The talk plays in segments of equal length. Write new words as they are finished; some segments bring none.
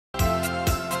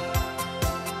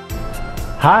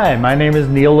Hi, my name is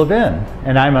Neil Levin,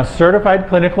 and I'm a certified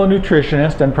clinical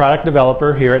nutritionist and product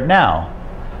developer here at Now.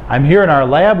 I'm here in our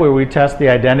lab where we test the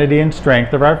identity and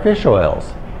strength of our fish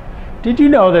oils. Did you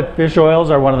know that fish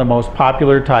oils are one of the most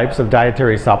popular types of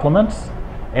dietary supplements?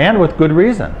 And with good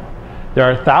reason.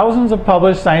 There are thousands of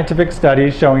published scientific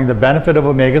studies showing the benefit of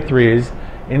omega-3s,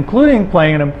 including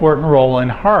playing an important role in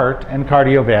heart and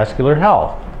cardiovascular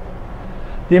health.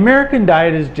 The American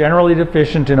diet is generally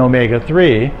deficient in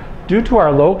omega-3 due to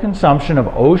our low consumption of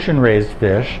ocean-raised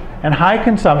fish and high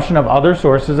consumption of other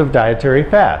sources of dietary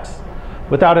fats.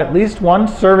 Without at least one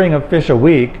serving of fish a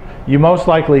week, you most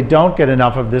likely don't get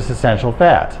enough of this essential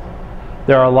fat.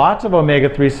 There are lots of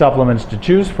omega-3 supplements to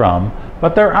choose from,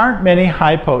 but there aren't many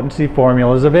high-potency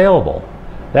formulas available.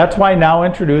 That's why Now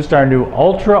introduced our new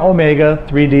Ultra Omega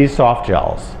 3D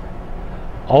Softgels.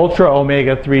 Ultra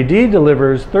Omega 3D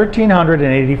delivers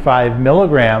 1,385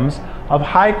 milligrams of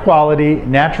high-quality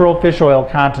natural fish oil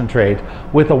concentrate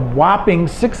with a whopping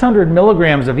 600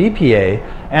 milligrams of EPA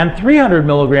and 300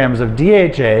 milligrams of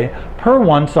DHA per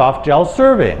one soft gel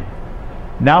serving.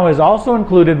 Now has also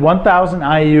included 1,000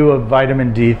 IU of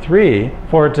vitamin D3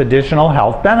 for its additional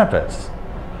health benefits.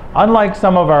 Unlike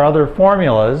some of our other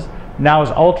formulas, Now's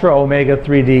Ultra Omega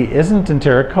 3D isn't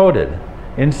enteric-coated.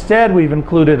 Instead, we've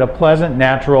included a pleasant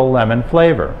natural lemon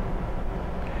flavor.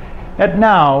 At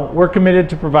Now, we're committed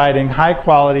to providing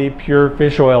high-quality, pure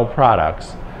fish oil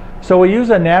products. So we use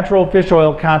a natural fish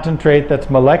oil concentrate that's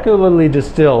molecularly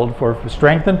distilled for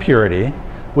strength and purity,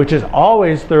 which is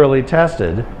always thoroughly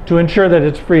tested to ensure that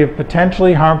it's free of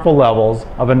potentially harmful levels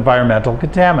of environmental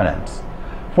contaminants.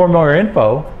 For more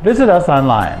info, visit us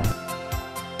online.